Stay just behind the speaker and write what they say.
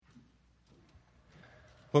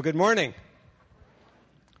Well, good morning.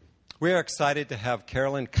 We are excited to have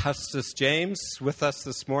Carolyn Custis James with us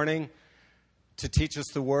this morning to teach us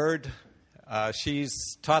the Word. She's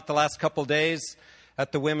taught the last couple days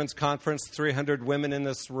at the Women's Conference, 300 women in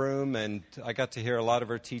this room, and I got to hear a lot of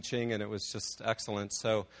her teaching, and it was just excellent.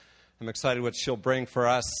 So I'm excited what she'll bring for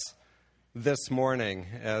us this morning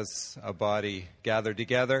as a body gathered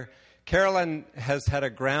together. Carolyn has had a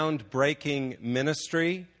groundbreaking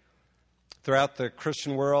ministry throughout the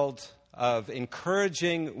Christian world of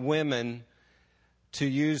encouraging women to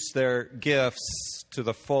use their gifts to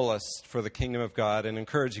the fullest for the kingdom of God and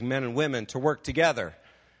encouraging men and women to work together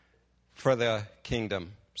for the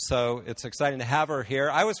kingdom. So it's exciting to have her here.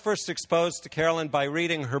 I was first exposed to Carolyn by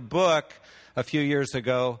reading her book a few years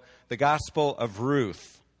ago, The Gospel of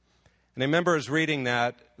Ruth. And I remember as reading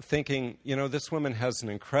that thinking, this woman has an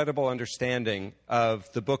incredible understanding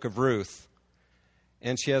of the book of Ruth.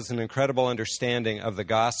 And she has an incredible understanding of the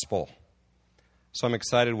gospel. So I'm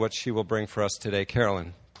excited what she will bring for us today.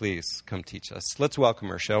 Carolyn, please come teach us. Let's welcome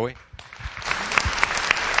her, shall we?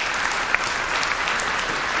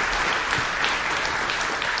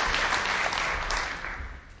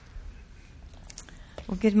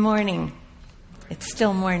 Well, good morning. It's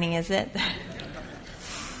still morning, is it?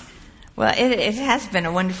 Well, it has been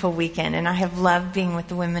a wonderful weekend, and I have loved being with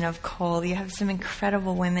the women of Cole. You have some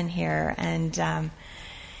incredible women here, and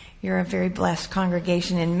you're a very blessed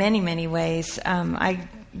congregation in many, many ways. I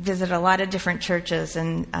visit a lot of different churches,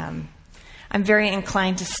 and I'm very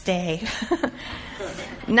inclined to stay.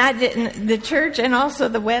 Not the church, and also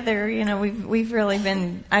the weather. We've really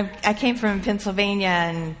been. I came from Pennsylvania,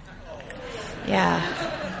 and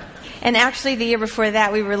yeah. And actually, the year before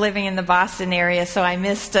that, we were living in the Boston area, so I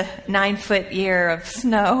missed a 9-foot year of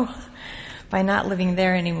snow by not living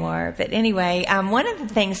there anymore. But anyway, one of the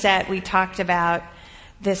things that we talked about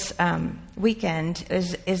this weekend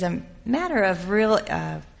is a matter of real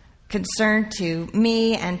concern to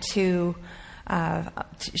me and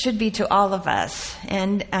should be to all of us.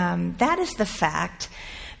 And that is the fact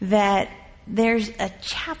that there's a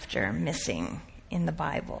chapter missing in the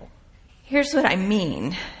Bible. Here's what I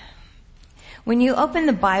mean. When you open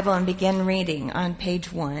the Bible and begin reading on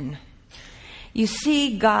page 1, you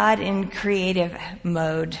see God in creative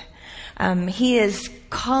mode. He is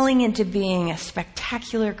calling into being a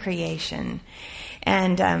spectacular creation.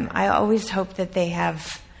 And I always hope that they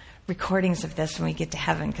have recordings of this when we get to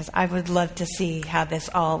heaven, because I would love to see how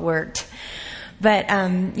this all worked. But,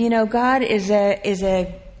 God is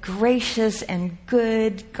a gracious and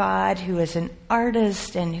good God who is an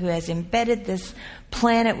artist and who has embedded this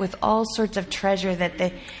planet with all sorts of treasure that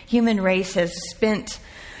the human race has spent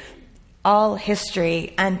all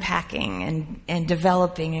history unpacking and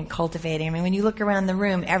developing and cultivating. I mean, when you look around the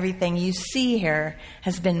room, everything you see here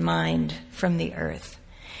has been mined from the earth.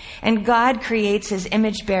 And God creates his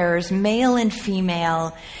image bearers, male and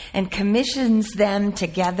female, and commissions them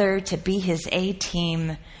together to be his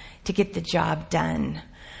A-team to get the job done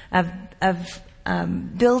of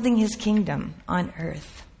building his kingdom on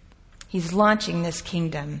earth. He's launching this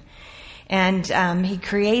kingdom. And he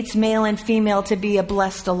creates male and female to be a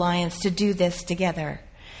blessed alliance to do this together.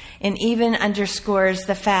 And even underscores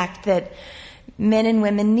the fact that men and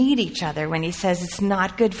women need each other when he says it's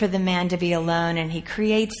not good for the man to be alone. And he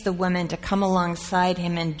creates the woman to come alongside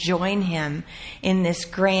him and join him in this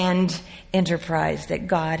grand enterprise that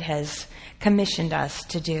God has commissioned us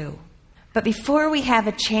to do. But before we have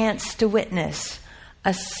a chance to witness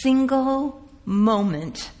a single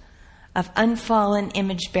moment of unfallen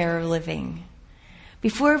image bearer living,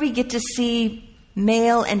 before we get to see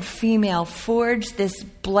male and female forge this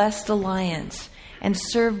blessed alliance and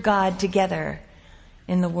serve God together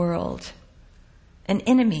in the world, an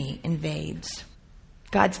enemy invades.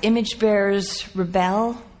 God's image bearers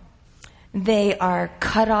rebel. They are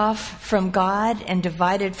cut off from God and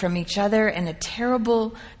divided from each other, and a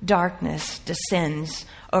terrible darkness descends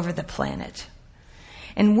over the planet.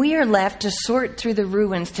 And we are left to sort through the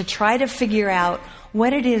ruins to try to figure out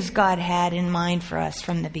what it is God had in mind for us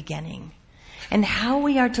from the beginning, and how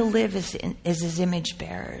we are to live as his image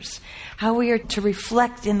bearers, how we are to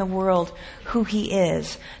reflect in the world who he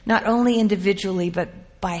is, not only individually, but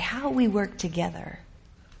by how we work together.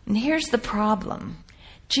 And here's the problem.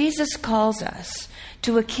 Jesus calls us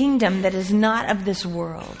to a kingdom that is not of this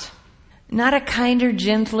world, not a kinder,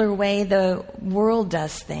 gentler way the world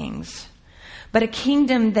does things, but a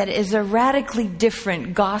kingdom that is a radically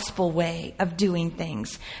different gospel way of doing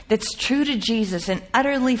things, that's true to Jesus and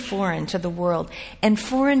utterly foreign to the world, and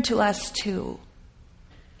foreign to us too.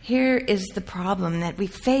 Here is the problem that we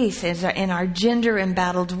face in our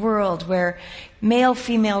gender-embattled world, where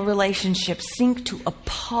male-female relationships sink to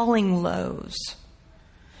appalling lows.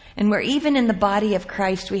 And where even in the body of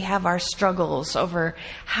Christ we have our struggles over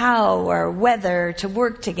how or whether to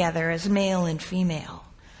work together as male and female.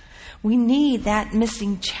 We need that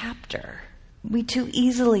missing chapter. We too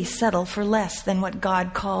easily settle for less than what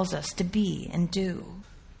God calls us to be and do.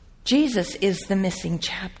 Jesus is the missing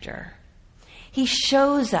chapter. He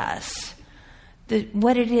shows us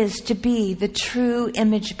what it is to be the true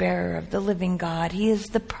image bearer of the living God. He is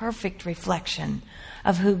the perfect reflection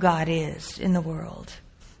of who God is in the world.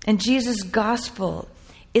 And Jesus' gospel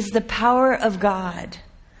is the power of God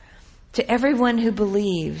to everyone who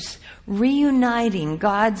believes, reuniting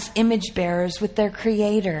God's image bearers with their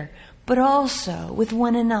Creator, but also with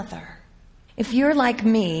one another. If you're like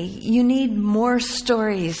me, you need more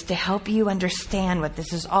stories to help you understand what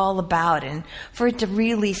this is all about and for it to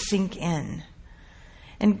really sink in.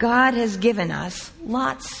 And God has given us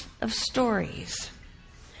lots of stories.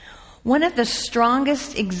 One of the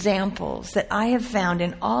strongest examples that I have found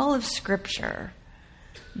in all of Scripture,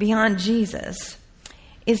 beyond Jesus,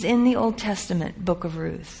 is in the Old Testament book of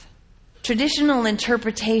Ruth. Traditional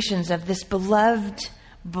interpretations of this beloved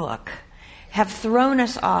book have thrown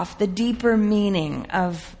us off the deeper meaning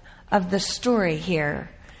of the story here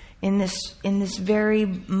in this very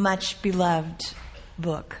much beloved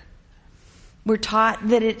book. We're taught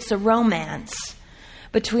that it's a romance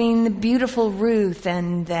between the beautiful Ruth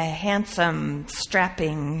and the handsome,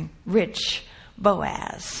 strapping, rich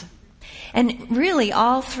Boaz. And really,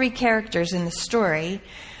 all three characters in the story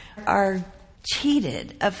are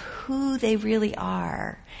cheated of who they really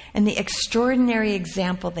are and the extraordinary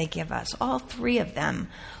example they give us. All three of them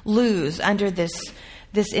lose under this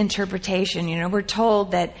interpretation. We're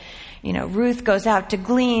told that, Ruth goes out to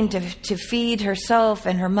glean to feed herself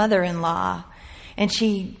and her mother-in-law, and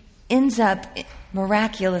she ends up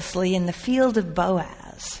miraculously in the field of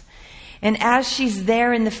Boaz. And as she's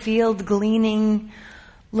there in the field gleaning,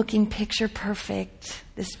 looking picture perfect,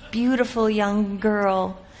 this beautiful young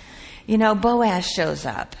girl, Boaz shows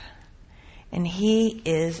up. And he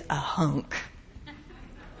is a hunk.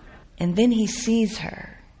 And then he sees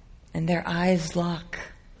her, and their eyes lock.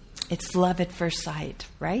 It's love at first sight,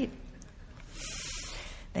 right?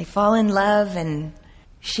 They fall in love, and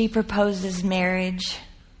she proposes marriage.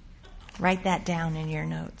 Write that down in your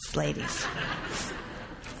notes, ladies.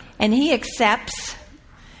 And he accepts,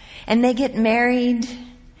 and they get married,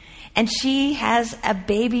 and she has a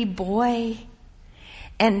baby boy,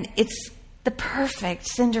 and it's the perfect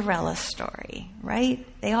Cinderella story, right?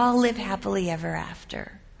 They all live happily ever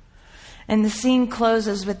after. And the scene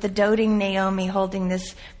closes with the doting Naomi holding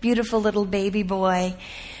this beautiful little baby boy.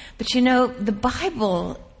 But the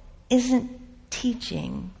Bible isn't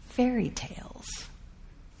teaching fairy tales.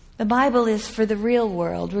 The Bible is for the real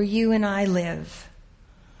world where you and I live.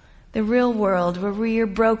 The real world where we are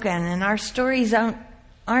broken and our stories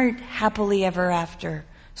aren't happily ever after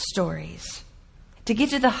stories. To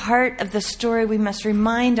get to the heart of the story, we must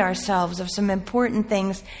remind ourselves of some important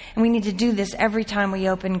things, and we need to do this every time we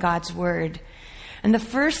open God's Word. And the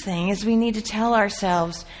first thing is we need to tell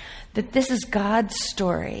ourselves that this is God's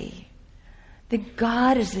story, that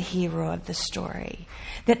God is the hero of the story,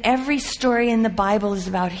 that every story in the Bible is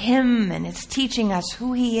about Him, and it's teaching us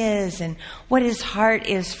who He is and what His heart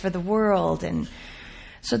is for the world. And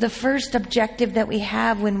so the first objective that we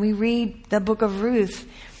have when we read the book of Ruth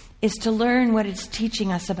is to learn what it's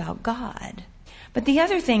teaching us about God. But the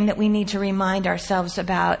other thing that we need to remind ourselves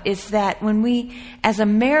about is that when we, as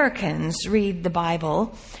Americans, read the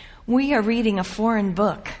Bible, we are reading a foreign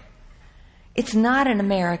book. It's not an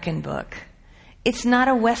American book. It's not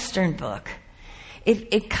a Western book.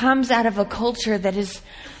 It comes out of a culture that is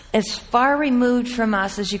as far removed from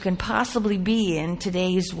us as you can possibly be in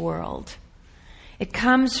today's world. It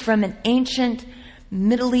comes from an ancient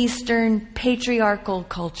Middle Eastern patriarchal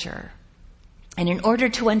culture. And in order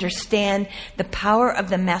to understand the power of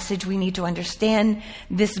the message, we need to understand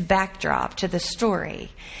this backdrop to the story.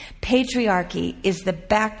 Patriarchy is the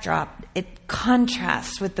backdrop. It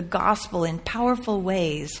contrasts with the gospel in powerful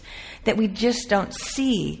ways that we just don't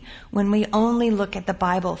see when we only look at the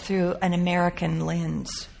Bible through an American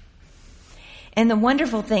lens. And the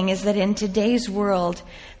wonderful thing is that in today's world,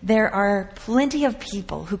 there are plenty of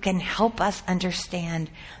people who can help us understand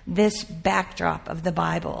this backdrop of the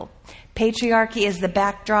Bible. Patriarchy is the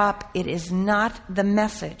backdrop. It is not the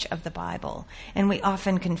message of the Bible. And we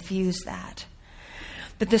often confuse that.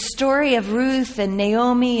 But the story of Ruth and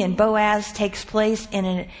Naomi and Boaz takes place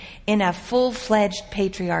in a full-fledged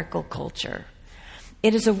patriarchal culture.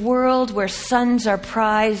 It is a world where sons are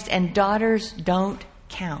prized and daughters don't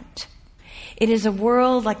count. It is a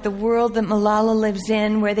world like the world that Malala lives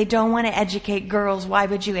in, where they don't want to educate girls. Why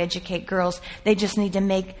would you educate girls? They just need to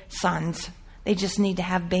make sons. They just need to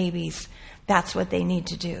have babies. That's what they need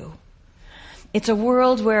to do. It's a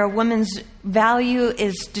world where a woman's value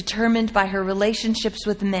is determined by her relationships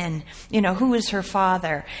with men. You know, who is her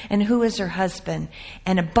father and who is her husband?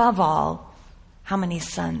 And above all, how many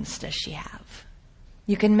sons does she have?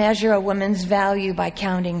 You can measure a woman's value by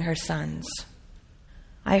counting her sons.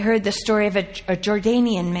 I heard the story of a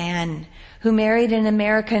Jordanian man who married an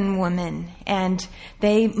American woman, and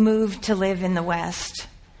they moved to live in the West.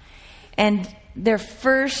 And their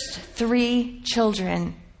first 3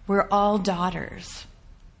 children were all daughters.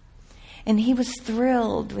 And he was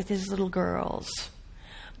thrilled with his little girls.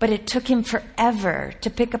 But it took him forever to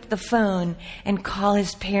pick up the phone and call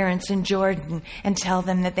his parents in Jordan and tell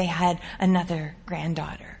them that they had another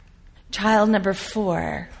granddaughter. Child number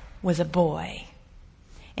 4 was a boy.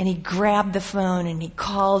 And he grabbed the phone and he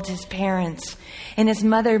called his parents. And his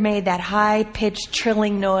mother made that high-pitched,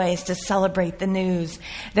 trilling noise to celebrate the news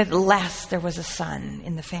that at last there was a son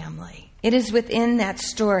in the family. It is within that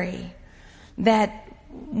story that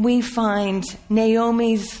we find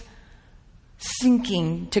Naomi's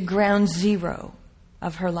sinking to ground zero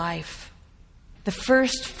of her life. The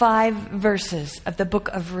first 5 verses of the book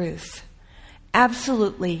of Ruth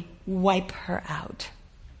absolutely wipe her out.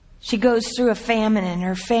 She goes through a famine, and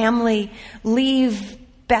her family leave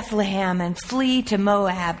Bethlehem and flee to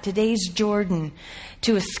Moab, today's Jordan,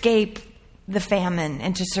 to escape the famine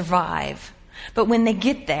and to survive. But when they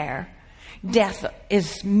get there, death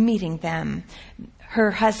is meeting them.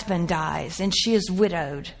 Her husband dies, and she is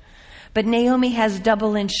widowed. But Naomi has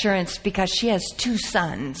double insurance because she has 2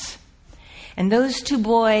 sons. And those 2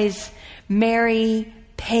 boys marry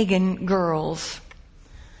pagan girls.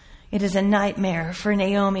 It is a nightmare for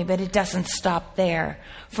Naomi, but it doesn't stop there.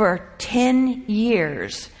 For 10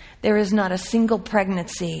 years, there is not a single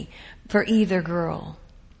pregnancy for either girl.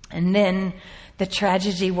 And then the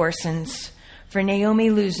tragedy worsens, for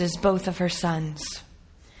Naomi loses both of her sons.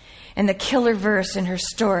 And the killer verse in her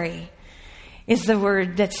story is the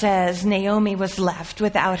word that says Naomi was left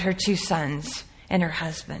without her 2 sons and her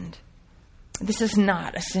husband. This is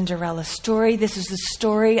not a Cinderella story. This is the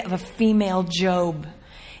story of a female Job.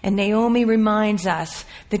 And Naomi reminds us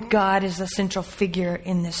that God is the central figure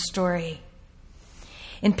in this story.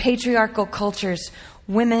 In patriarchal cultures,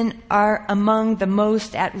 women are among the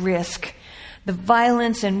most at risk. The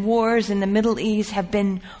violence and wars in the Middle East have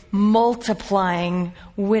been multiplying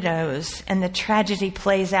widows, and the tragedy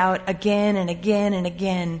plays out again and again and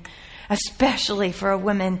again, especially for a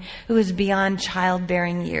woman who is beyond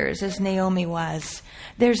childbearing years, as Naomi was.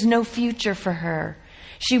 There's no future for her.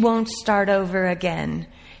 She won't start over again.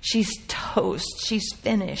 She's toast. She's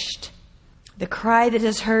finished. The cry that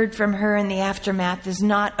is heard from her in the aftermath is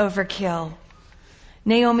not overkill.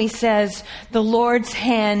 Naomi says, "The Lord's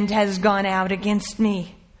hand has gone out against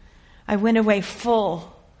me. I went away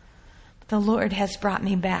full, but the Lord has brought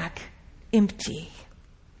me back empty."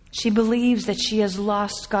 She believes that she has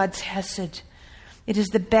lost God's hesed. It is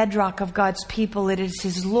the bedrock of God's people. It is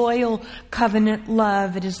His loyal covenant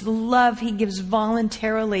love. It is the love He gives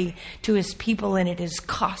voluntarily to His people, and it is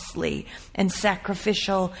costly and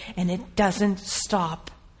sacrificial, and it doesn't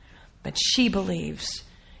stop. But she believes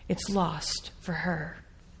it's lost for her.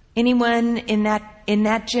 Anyone in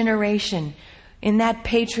that generation, in that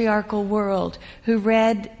patriarchal world, who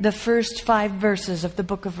read the first 5 verses of the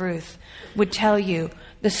book of Ruth would tell you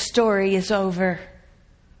the story is over.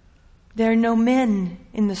 There are no men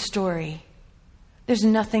in the story. There's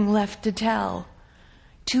nothing left to tell.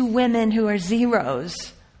 2 women who are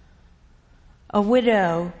zeros. A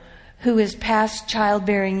widow who is past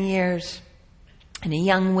childbearing years, and a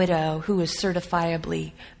young widow who is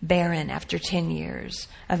certifiably barren after 10 years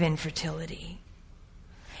of infertility.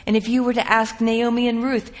 And if you were to ask Naomi and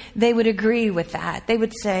Ruth, they would agree with that. They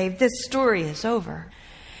would say, this story is over.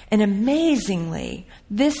 And amazingly,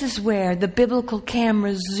 this is where the biblical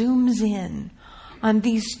camera zooms in on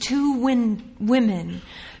these 2 women.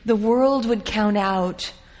 The world would count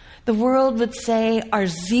out. The world would say are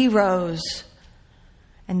zeros.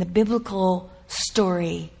 And the biblical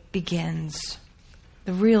story begins.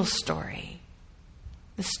 The real story.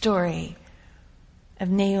 The story of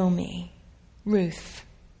Naomi, Ruth,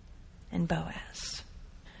 and Boaz.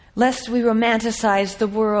 Lest we romanticize the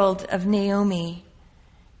world of Naomi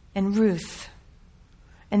and Ruth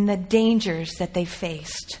and the dangers that they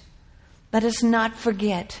faced, let us not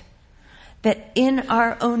forget that in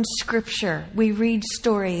our own scripture we read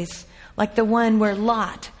stories like the one where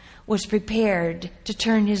Lot was prepared to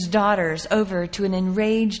turn his daughters over to an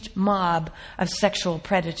enraged mob of sexual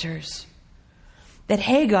predators. that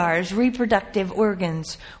Hagar's reproductive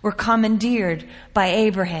organs were commandeered by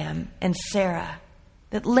Abraham and Sarah,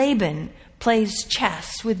 that Laban plays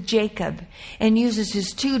chess with Jacob and uses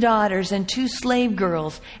his 2 daughters and 2 slave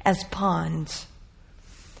girls as pawns.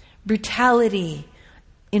 Brutality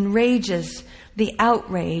enrages the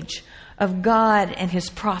outrage of God and his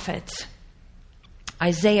prophets.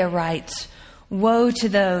 Isaiah writes, "Woe to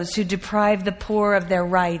those who deprive the poor of their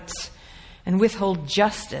rights and withhold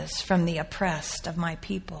justice from the oppressed of my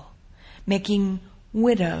people, making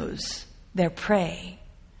widows their prey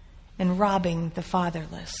and robbing the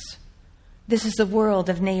fatherless." This is the world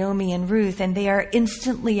of Naomi and Ruth, and they are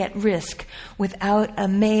instantly at risk without a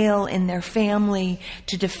male in their family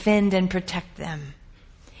to defend and protect them.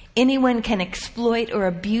 Anyone can exploit or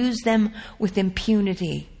abuse them with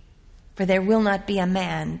impunity, for there will not be a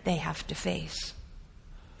man they have to face.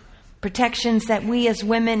 Protections that we as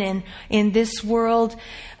women in this world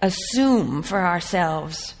assume for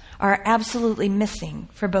ourselves are absolutely missing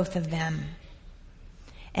for both of them.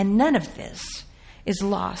 And none of this is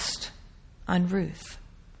lost on Ruth.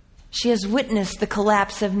 She has witnessed the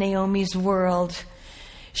collapse of Naomi's world.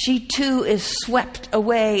 She too is swept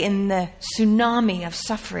away in the tsunami of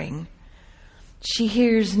suffering. She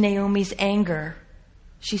hears Naomi's anger.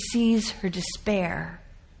 She sees her despair.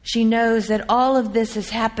 She knows that all of this has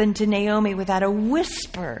happened to Naomi without a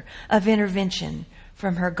whisper of intervention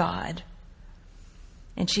from her God.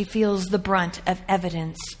 And she feels the brunt of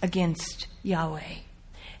evidence against Yahweh.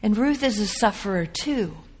 And Ruth is a sufferer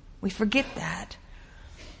too. We forget that.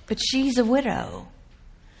 But she's a widow.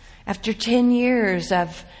 After 10 years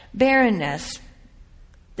of barrenness,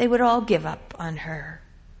 they would all give up on her.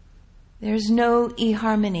 There's no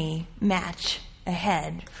eHarmony match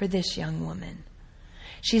ahead for this young woman.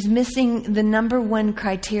 She's missing the number one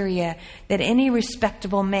criteria that any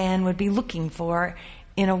respectable man would be looking for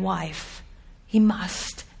in a wife. He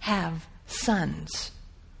must have sons.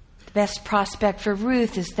 The best prospect for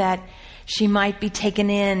Ruth is that she might be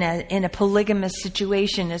taken in a polygamous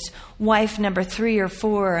situation as wife number 3 or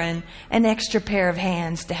 4 and an extra pair of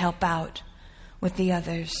hands to help out with the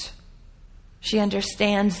others. She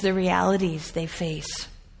understands the realities they face.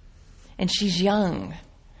 And she's young.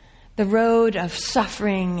 The road of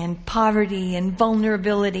suffering and poverty and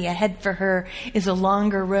vulnerability ahead for her is a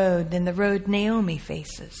longer road than the road Naomi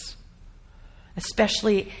faces,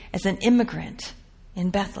 especially as an immigrant in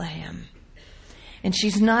Bethlehem. And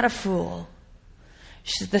she's not a fool.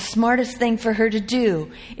 The smartest thing for her to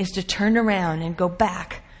do is to turn around and go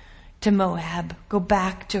back to Moab, go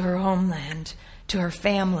back to her homeland, to her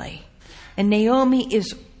family. And Naomi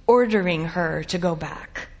is ordering her to go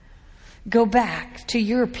back. Go back to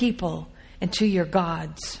your people and to your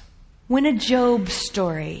gods. When a Job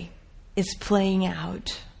story is playing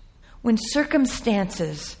out, when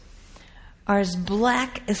circumstances are as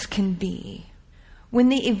black as can be, when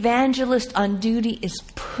the evangelist on duty is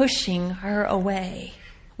pushing her away,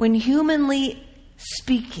 when humanly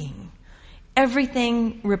speaking,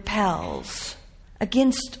 everything repels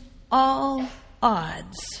against all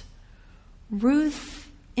odds, Ruth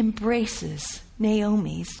embraces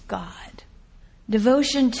Naomi's God.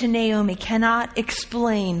 Devotion to Naomi cannot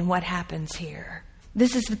explain what happens here.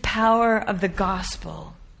 This is the power of the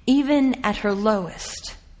gospel. Even at her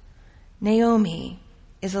lowest, Naomi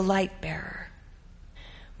is a light bearer.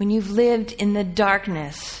 When you've lived in the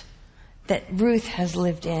darkness that Ruth has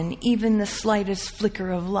lived in, even the slightest flicker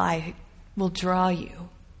of light will draw you.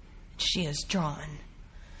 She is drawn.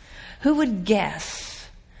 Who would guess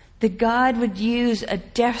that God would use a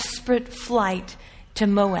desperate flight to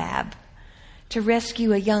Moab to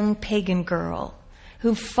rescue a young pagan girl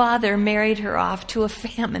whose father married her off to a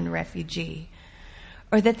famine refugee?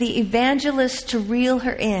 Or that the evangelist to reel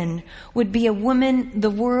her in would be a woman the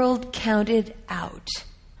world counted out,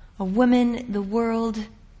 a woman the world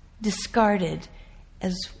discarded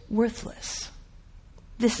as worthless.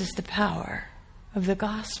 This is the power of the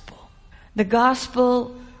gospel. The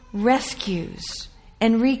gospel rescues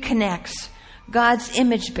and reconnects God's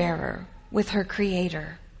image bearer with her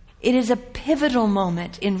creator. It is a pivotal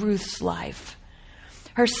moment in Ruth's life.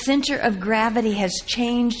 Her center of gravity has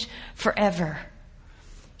changed forever.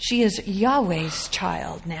 She is Yahweh's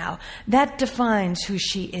child now. That defines who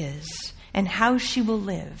she is and how she will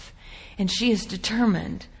live. And she is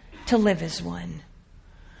determined to live as one.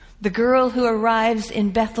 The girl who arrives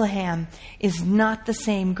in Bethlehem is not the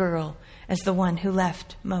same girl as the one who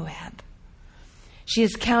left Moab. She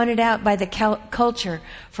is counted out by the culture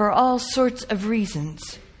for all sorts of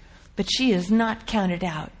reasons, but she is not counted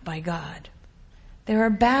out by God. There are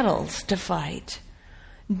battles to fight,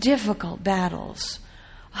 difficult battles,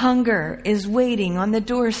 Hunger is waiting on the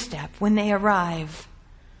doorstep when they arrive.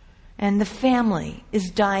 And the family is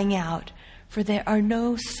dying out, for there are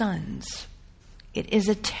no sons. It is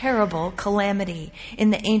a terrible calamity in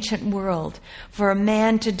the ancient world for a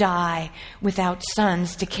man to die without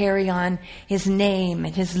sons to carry on his name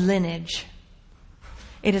and his lineage.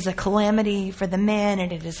 It is a calamity for the man,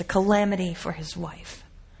 and it is a calamity for his wife.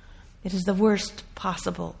 It is the worst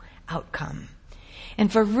possible outcome.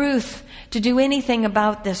 And for Ruth to do anything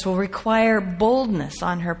about this will require boldness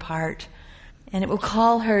on her part, and it will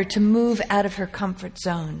call her to move out of her comfort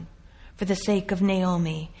zone for the sake of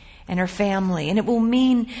Naomi and her family. And it will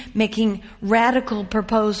mean making radical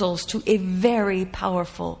proposals to a very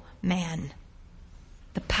powerful man.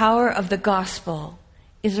 The power of the gospel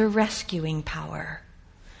is a rescuing power.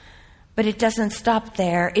 But it doesn't stop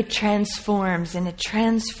there. It transforms, and it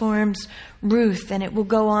transforms Ruth, and it will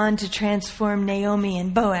go on to transform Naomi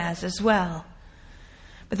and Boaz as well.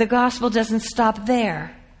 But the gospel doesn't stop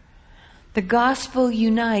there. The gospel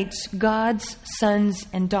unites God's sons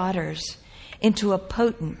and daughters into a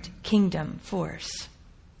potent kingdom force.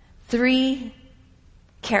 3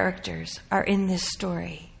 characters are in this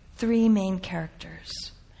story. 3 main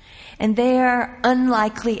characters. And they are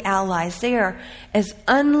unlikely allies. They are as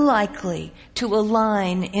unlikely to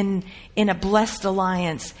align in a blessed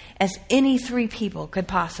alliance as any 3 people could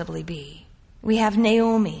possibly be. We have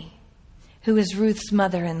Naomi, who is Ruth's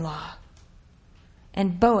mother-in-law,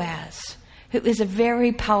 and Boaz, who is a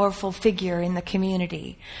very powerful figure in the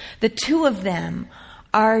community. The 2 of them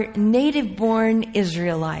are native-born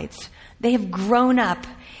Israelites. They have grown up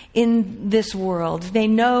in this world. They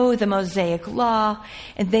know the Mosaic law,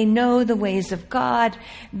 and they know the ways of God.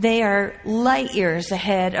 They are light years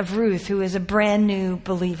ahead of Ruth, who is a brand new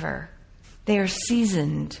believer. They are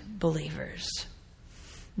seasoned believers.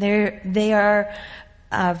 They are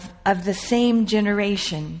of the same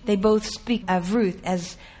generation. They both speak of Ruth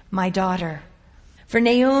as my daughter. For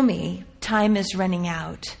Naomi, time is running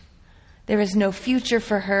out. There is no future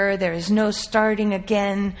for her. There is no starting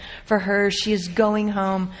again for her. She is going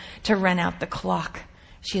home to run out the clock.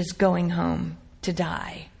 She is going home to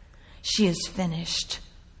die. She is finished.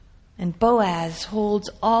 And Boaz holds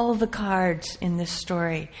all the cards in this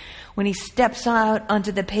story. When he steps out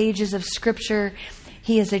onto the pages of Scripture,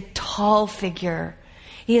 he is a tall figure.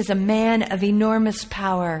 He is a man of enormous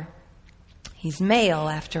power. He's male,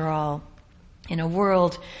 after all, in a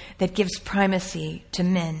world that gives primacy to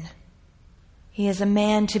men. He is a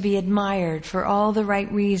man to be admired for all the right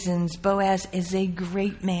reasons. Boaz is a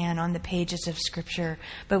great man on the pages of Scripture,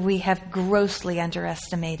 but we have grossly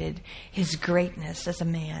underestimated his greatness as a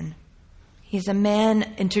man. He's a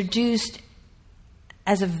man introduced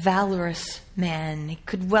as a valorous man. He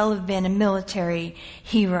could well have been a military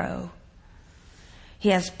hero. He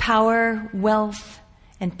has power, wealth,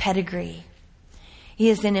 and pedigree. He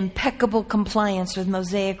is in impeccable compliance with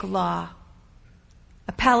Mosaic law.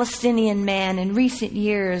 A Palestinian man in recent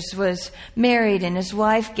years was married, and his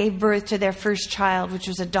wife gave birth to their first child, which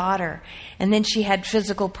was a daughter. And then she had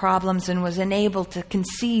physical problems and was unable to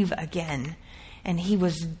conceive again. And he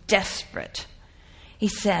was desperate. He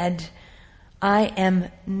said, "I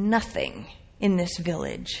am nothing in this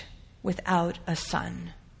village without a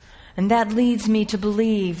son." And that leads me to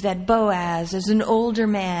believe that Boaz, as an older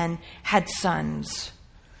man, had sons.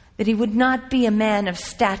 That he would not be a man of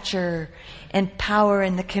stature and power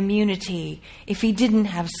in the community if he didn't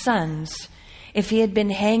have sons, if he had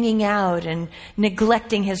been hanging out and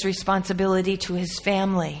neglecting his responsibility to his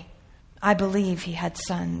family. I believe he had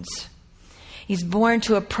sons. He's born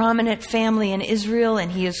to a prominent family in Israel,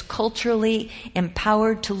 and he is culturally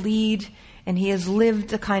empowered to lead, and he has lived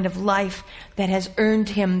the kind of life that has earned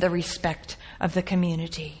him the respect of the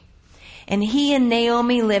community. And he and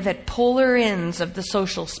Naomi live at polar ends of the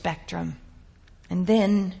social spectrum. And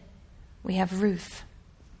then we have Ruth.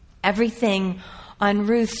 Everything on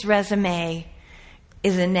Ruth's resume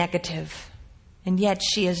is a negative. And yet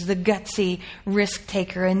she is the gutsy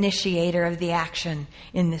risk-taker, initiator of the action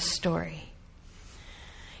in this story.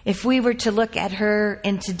 If we were to look at her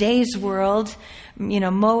in today's world,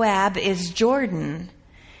 Moab is Jordan.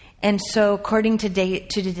 And so according to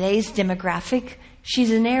today's demographic, she's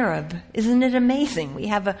an Arab. Isn't it amazing? We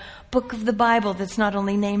have a book of the Bible that's not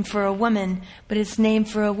only named for a woman, but it's named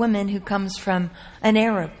for a woman who comes from an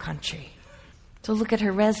Arab country. So look at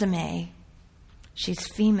her resume. She's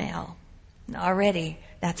female. Already,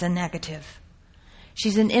 that's a negative.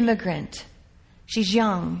 She's an immigrant. She's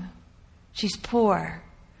young. She's poor.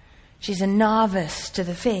 She's a novice to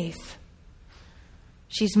the faith.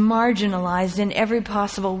 She's marginalized in every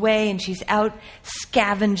possible way, and she's out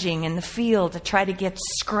scavenging in the field to try to get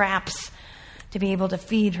scraps to be able to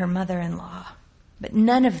feed her mother-in-law. But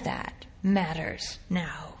none of that matters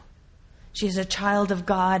now. She's a child of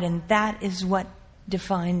God, and that is what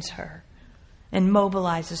defines her and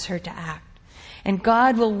mobilizes her to act. And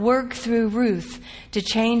God will work through Ruth to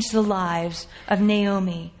change the lives of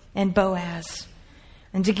Naomi and Boaz.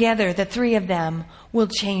 And together, the three of them will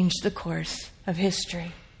change the course of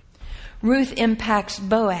history. Ruth impacts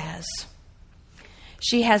Boaz.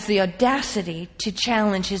 She has the audacity to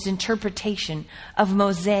challenge his interpretation of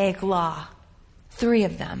Mosaic law. Three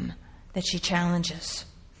of them that she challenges.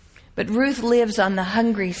 But Ruth lives on the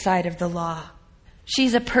hungry side of the law.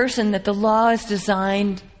 She's a person that the law is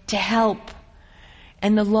designed to help.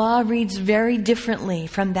 And the law reads very differently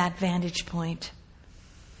from that vantage point.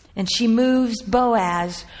 And she moves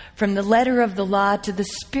Boaz from the letter of the law to the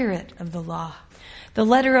spirit of the law. The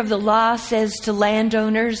letter of the law says to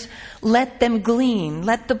landowners, let them glean,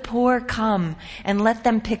 let the poor come, and let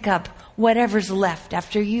them pick up whatever's left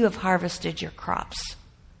after you have harvested your crops.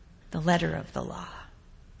 The letter of the law.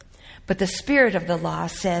 But the spirit of the law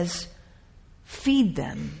says, feed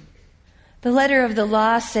them. The letter of the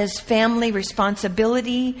law says family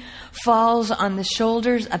responsibility falls on the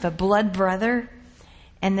shoulders of a blood brother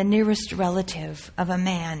and the nearest relative of a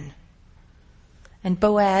man. And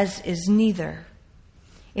Boaz is neither.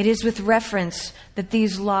 It is with reference that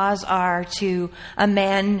these laws are to a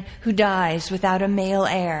man who dies without a male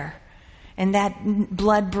heir. And that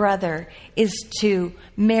blood brother is to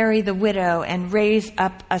marry the widow and raise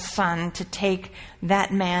up a son to take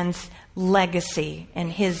that man's legacy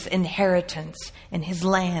and his inheritance and his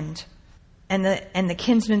land. And the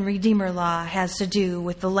kinsman redeemer law has to do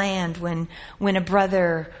with the land when a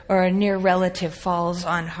brother or a near relative falls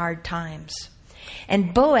on hard times.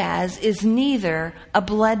 And Boaz is neither a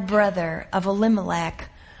blood brother of Elimelech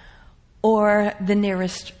or the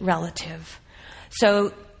nearest relative.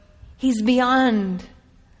 So he's beyond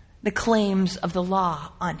the claims of the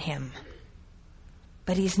law on him.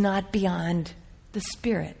 But he's not beyond the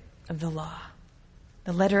spirit of the law.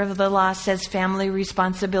 The letter of the law says family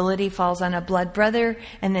responsibility falls on a blood brother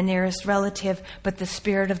and the nearest relative, but the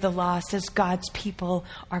spirit of the law says God's people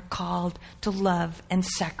are called to love and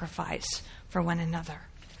sacrifice for one another.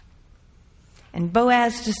 And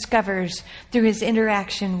Boaz discovers through his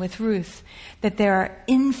interaction with Ruth that there are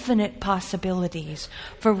infinite possibilities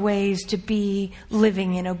for ways to be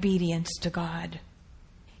living in obedience to God.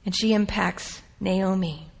 And she impacts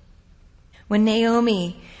Naomi. When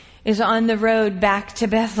Naomi is on the road back to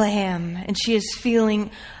Bethlehem and she is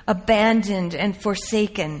feeling abandoned and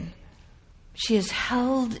forsaken, she is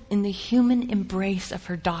held in the human embrace of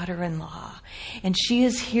her daughter-in-law, and she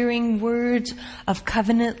is hearing words of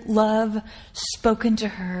covenant love spoken to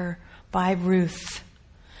her by Ruth.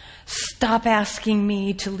 Stop asking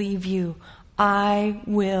me to leave you. I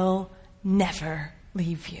will never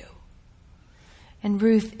leave you. And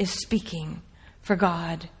Ruth is speaking for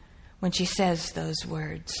God when she says those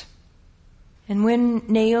words. And when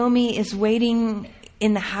Naomi is waiting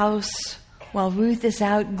in the house while Ruth is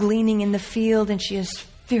out gleaning in the field, and she is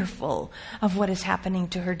fearful of what is happening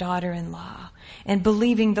to her daughter-in-law and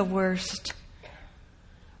believing the worst,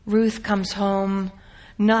 Ruth comes home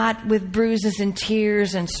not with bruises and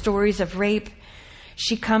tears and stories of rape.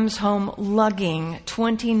 She comes home lugging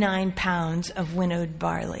 29 pounds of winnowed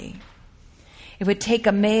barley. It would take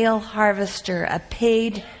a male harvester, a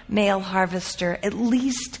paid male harvester, at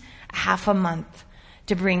least half a month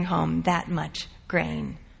to bring home that much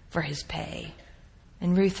grain for his pay.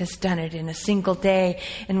 And Ruth has done it in a single day.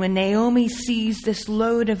 And when Naomi sees this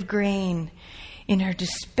load of grain, in her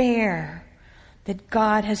despair that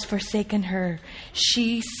God has forsaken her,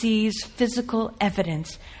 she sees physical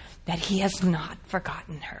evidence that he has not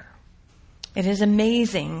forgotten her. It is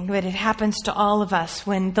amazing that it happens to all of us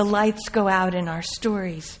when the lights go out in our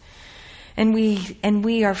stories. And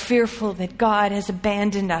we are fearful that God has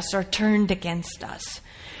abandoned us or turned against us.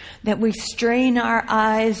 That we strain our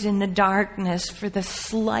eyes in the darkness for the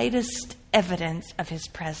slightest evidence of his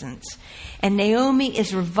presence. And Naomi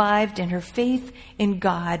is revived in her faith in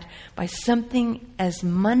God by something as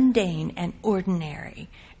mundane and ordinary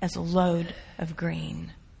as a load of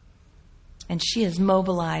grain. And she is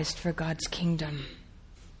mobilized for God's kingdom.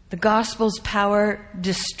 The gospel's power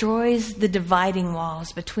destroys the dividing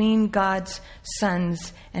walls between God's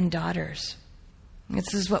sons and daughters.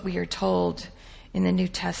 This is what we are told in the New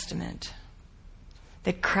Testament,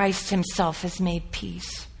 that Christ himself has made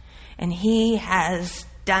peace, and he has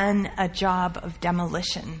done a job of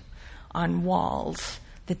demolition on walls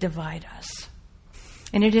that divide us.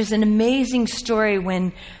 And it is an amazing story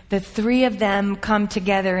when the three of them come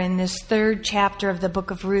together in this third chapter of the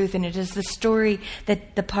book of Ruth. And it is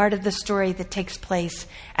the part of the story that takes place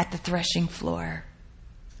at the threshing floor.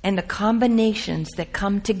 And the combinations that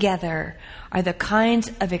come together are the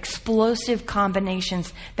kinds of explosive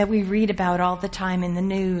combinations that we read about all the time in the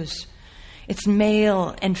news. It's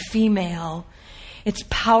male and female. It's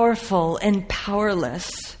powerful and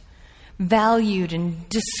powerless. Valued and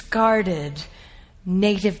discarded.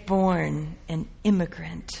 Native-born and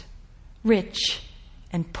immigrant. Rich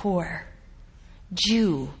and poor.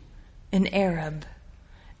 Jew and Arab.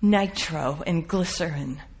 Nitro and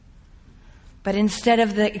glycerin. But instead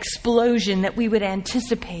of the explosion that we would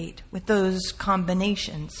anticipate with those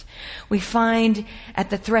combinations, we find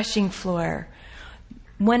at the threshing floor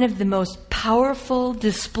one of the most powerful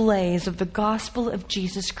displays of the gospel of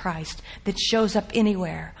Jesus Christ that shows up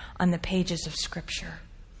anywhere on the pages of Scripture.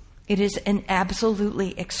 It is an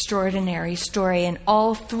absolutely extraordinary story, and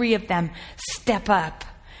all three of them step up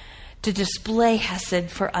to display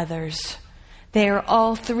hesed for others. They are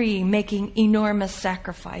all three making enormous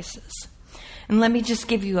sacrifices. And let me just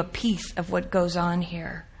give you a piece of what goes on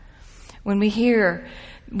here. When we hear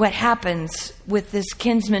what happens with this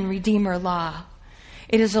kinsman redeemer law,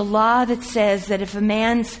 it is a law that says that if a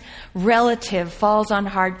man's relative falls on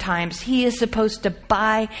hard times, he is supposed to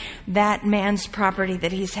buy that man's property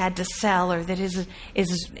that he's had to sell or that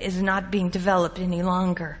is not being developed any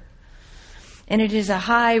longer. And it is a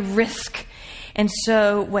high risk. And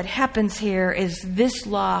so what happens here is this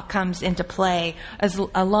law comes into play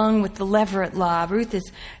along with the Levirate law. Ruth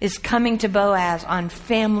is coming to Boaz on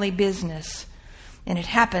family business. And it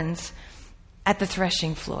happens at the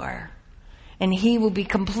threshing floor. And he will be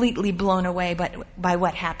completely blown away by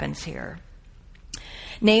what happens here.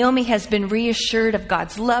 Naomi has been reassured of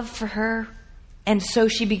God's love for her. And so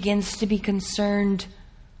she begins to be concerned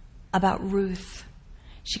about Ruth.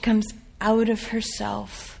 She comes out of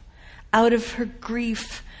herself, out of her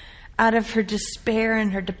grief, out of her despair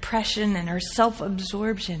and her depression and her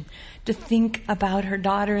self-absorption to think about her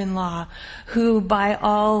daughter-in-law, who by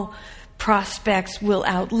all prospects will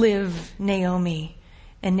outlive Naomi.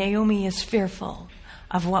 And Naomi is fearful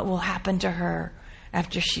of what will happen to her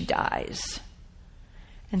after she dies.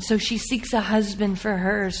 And so she seeks a husband for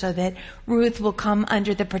her so that Ruth will come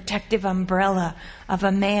under the protective umbrella of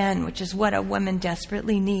a man, which is what a woman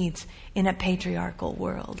desperately needs in a patriarchal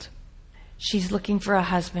world. She's looking for a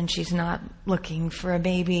husband. She's not looking for a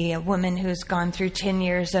baby. A woman who's gone through 10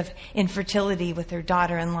 years of infertility with her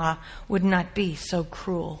daughter-in-law would not be so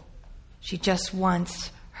cruel. She just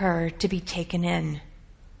wants her to be taken in.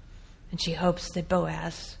 And she hopes that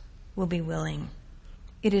Boaz will be willing.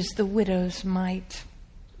 It is the widow's mite.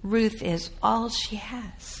 Ruth is all she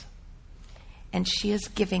has. And she is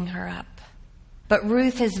giving her up. But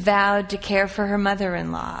Ruth has vowed to care for her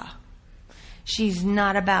mother-in-law. She's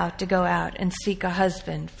not about to go out and seek a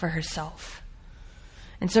husband for herself.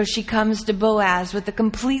 And so she comes to Boaz with a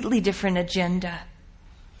completely different agenda.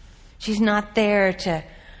 She's not there to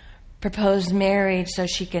propose marriage so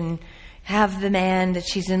she can have the man that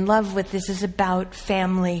she's in love with. This is about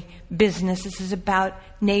family business. This is about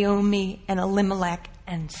Naomi and Elimelech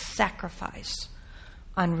and sacrifice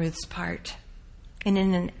on Ruth's part. And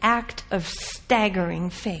in an act of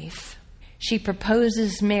staggering faith, she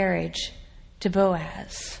proposes marriage to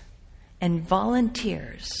Boaz and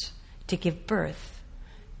volunteers to give birth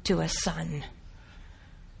to a son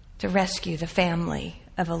to rescue the family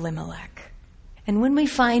of Elimelech. And when we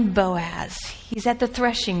find Boaz, he's at the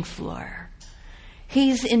threshing floor.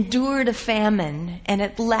 He's endured a famine, and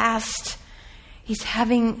at last he's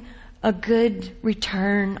having a good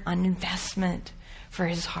return on investment for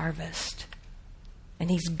his harvest. And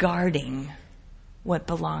he's guarding what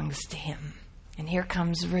belongs to him. And here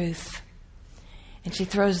comes Ruth. And she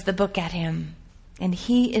throws the book at him. And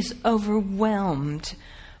he is overwhelmed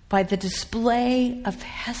by the display of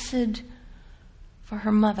hesed for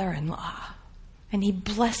her mother-in-law. And he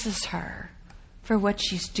blesses her for what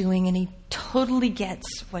she's doing, and he totally gets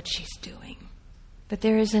what she's doing. But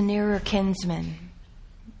there is a nearer kinsman,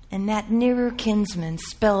 and that nearer kinsman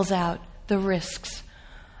spells out the risks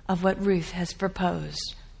of what Ruth has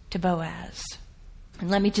proposed to Boaz. And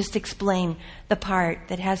let me just explain the part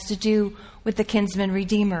that has to do with the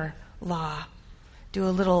kinsman-redeemer law. Do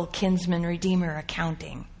a little kinsman-redeemer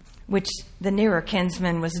accounting, which the nearer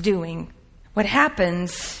kinsman was doing. What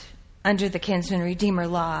happens under the kinsman-redeemer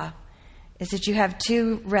law is that you have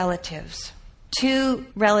two relatives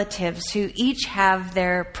who each have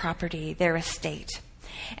their property, their estate.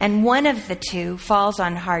 And one of the two falls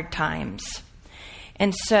on hard times.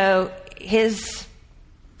 And so his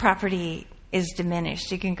property is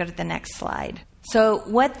diminished. You can go to the next slide. So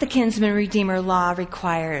what the kinsman redeemer law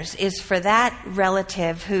requires is for that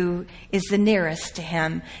relative who is the nearest to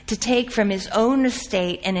him to take from his own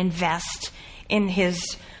estate and invest in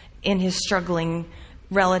his struggling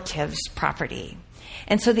relative's property.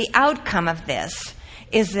 And so the outcome of this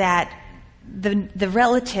is that the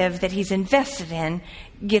relative that he's invested in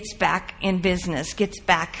gets back in business,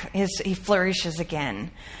 he flourishes again.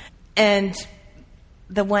 And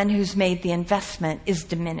the one who's made the investment is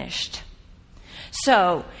diminished.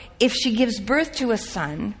 So, if she gives birth to a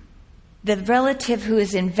son, the relative who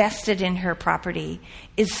is invested in her property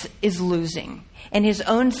is losing, and his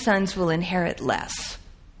own sons will inherit less,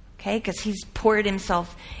 okay, because he's poured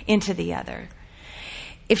himself into the other.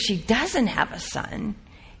 If she doesn't have a son,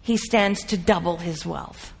 he stands to double his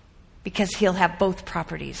wealth, because he'll have both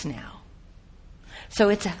properties now. So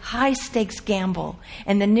it's a high-stakes gamble,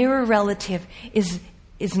 and the nearer relative is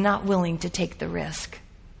not willing to take the risk.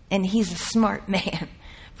 And he's a smart man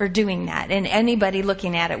for doing that. And anybody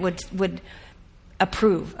looking at it would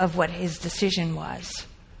approve of what his decision was.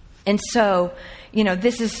 And so,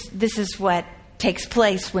 this is what takes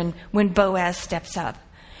place when Boaz steps up.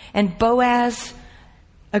 And Boaz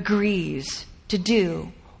agrees to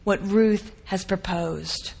do what Ruth has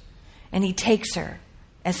proposed. And he takes her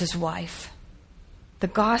as his wife. The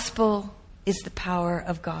gospel is the power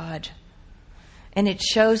of God. And it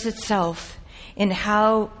shows itself in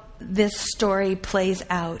how this story plays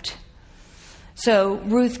out. So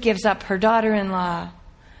Ruth gives up her daughter-in-law.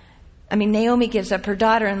 Naomi gives up her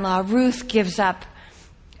daughter-in-law. Ruth gives up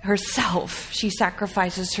herself. She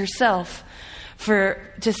sacrifices herself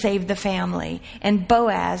to save the family. And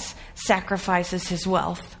Boaz sacrifices his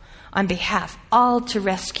wealth on behalf, all to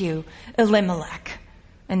rescue Elimelech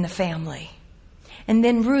and the family. And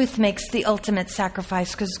then Ruth makes the ultimate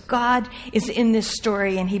sacrifice because God is in this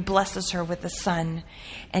story and he blesses her with a son.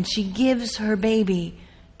 And she gives her baby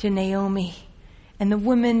to Naomi. And the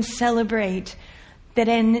women celebrate that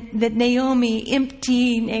Naomi,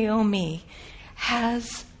 empty Naomi,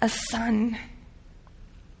 has a son.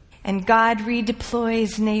 And God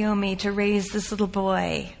redeploys Naomi to raise this little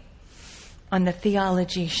boy on the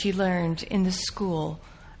theology she learned in the school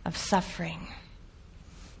of suffering.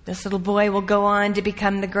 This little boy will go on to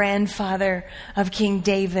become the grandfather of King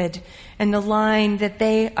David. And the line that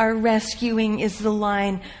they are rescuing is the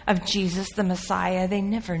line of Jesus the Messiah. They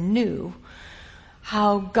never knew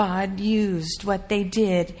how God used what they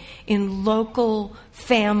did in local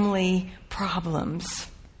family problems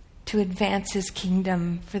to advance his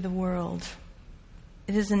kingdom for the world.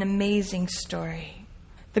 It is an amazing story.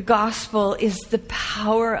 The gospel is the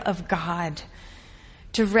power of God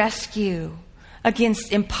to rescue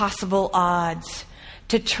against impossible odds,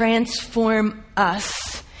 to transform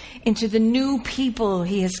us into the new people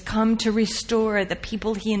he has come to restore, the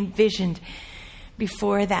people he envisioned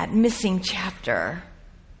before that missing chapter.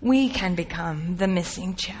 We can become the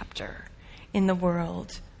missing chapter in the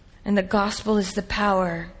world. And the gospel is the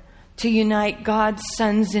power to unite God's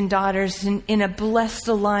sons and daughters in a blessed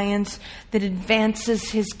alliance that advances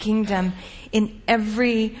his kingdom in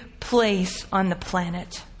every place on the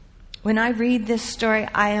planet. When I read this story,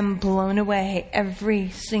 I am blown away every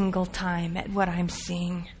single time at what I'm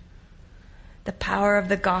seeing. The power of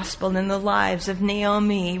the gospel in the lives of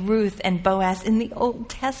Naomi, Ruth, and Boaz in the Old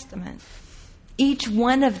Testament. Each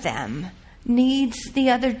one of them needs the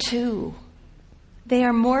other two. They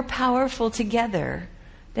are more powerful together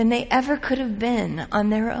than they ever could have been on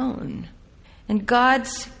their own. And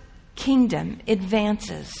God's kingdom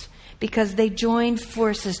advances because they join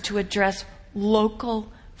forces to address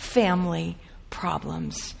local family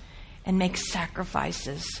problems and make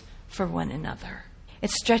sacrifices for one another. It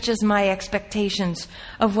stretches my expectations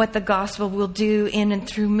of what the gospel will do in and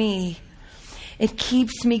through me. It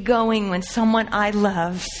keeps me going when someone I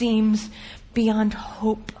love seems beyond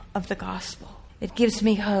hope of the gospel. It gives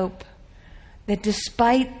me hope that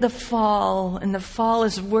despite the fall, and the fall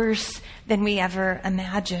is worse than we ever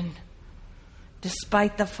imagined,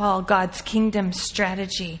 despite the fall, God's kingdom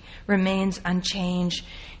strategy remains unchanged.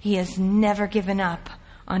 He has never given up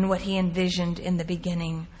on what he envisioned in the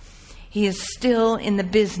beginning. He is still in the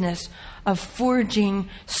business of forging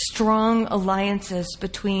strong alliances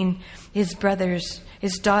between his brothers,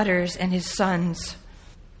 his daughters, and his sons.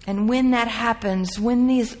 And when that happens, when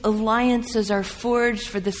these alliances are forged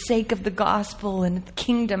for the sake of the gospel and the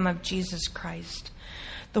kingdom of Jesus Christ,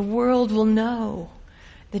 the world will know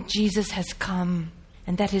that Jesus has come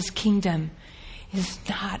and that his kingdom is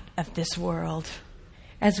not of this world.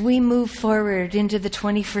 As we move forward into the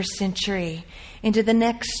 21st century, into the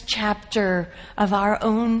next chapter of our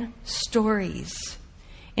own stories,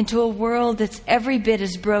 into a world that's every bit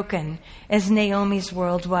as broken as Naomi's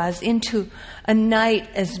world was, into a night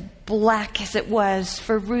as black as it was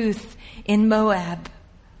for Ruth in Moab,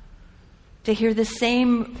 to hear the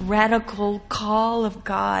same radical call of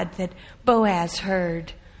God that Boaz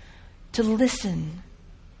heard, to listen,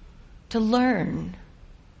 to learn,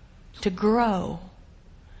 to grow,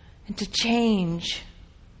 and to change.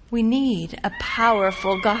 We need a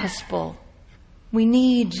powerful gospel. We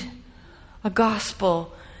need a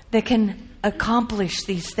gospel that can accomplish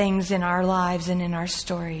these things in our lives and in our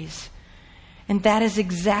stories. And that is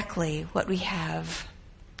exactly what we have.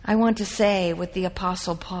 I want to say with the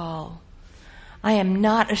Apostle Paul, I am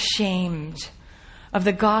not ashamed of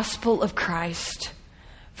the gospel of Christ,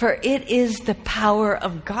 for it is the power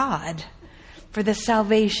of God for the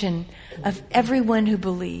salvation of everyone who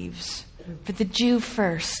believes, for the Jew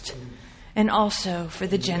first, and also for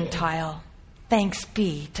the Gentile. Thanks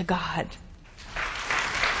be to God.